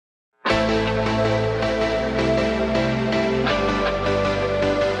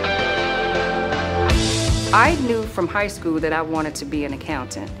I knew from high school that I wanted to be an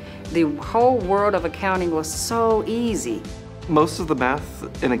accountant. The whole world of accounting was so easy. Most of the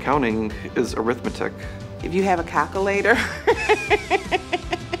math in accounting is arithmetic. If you have a calculator,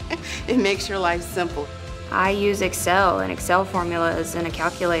 it makes your life simple. I use Excel and Excel formulas and a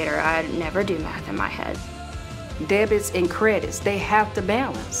calculator. I never do math in my head. Debits and credits, they have to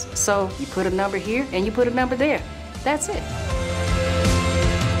balance. So you put a number here and you put a number there. That's it.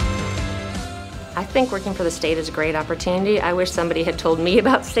 I think working for the state is a great opportunity. I wish somebody had told me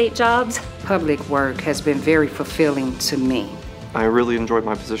about state jobs. Public work has been very fulfilling to me. I really enjoyed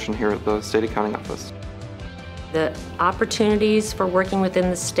my position here at the State Accounting Office. The opportunities for working within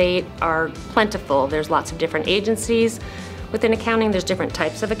the state are plentiful. There's lots of different agencies. Within accounting, there's different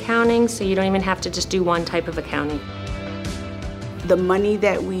types of accounting, so you don't even have to just do one type of accounting. The money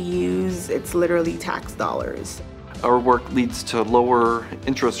that we use, it's literally tax dollars. Our work leads to lower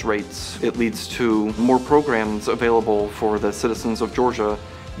interest rates. It leads to more programs available for the citizens of Georgia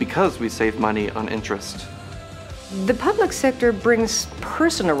because we save money on interest. The public sector brings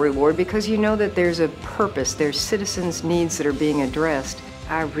personal reward because you know that there's a purpose, there's citizens' needs that are being addressed.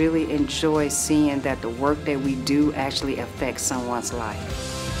 I really enjoy seeing that the work that we do actually affects someone's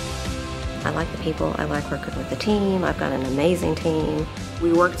life. I like the people. I like working with the team. I've got an amazing team.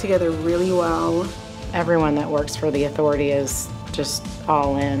 We work together really well. Everyone that works for the authority is just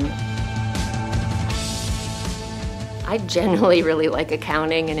all in. I generally really like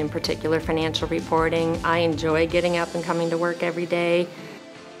accounting and in particular financial reporting. I enjoy getting up and coming to work every day.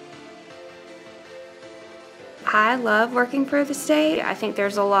 I love working for the state. I think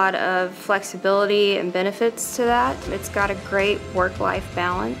there's a lot of flexibility and benefits to that. It's got a great work-life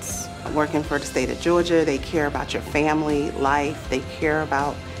balance. Working for the state of Georgia, they care about your family life. They care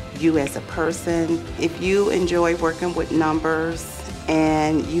about you as a person. If you enjoy working with numbers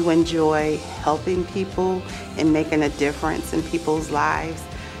and you enjoy helping people and making a difference in people's lives,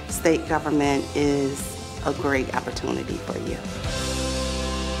 state government is a great opportunity for you.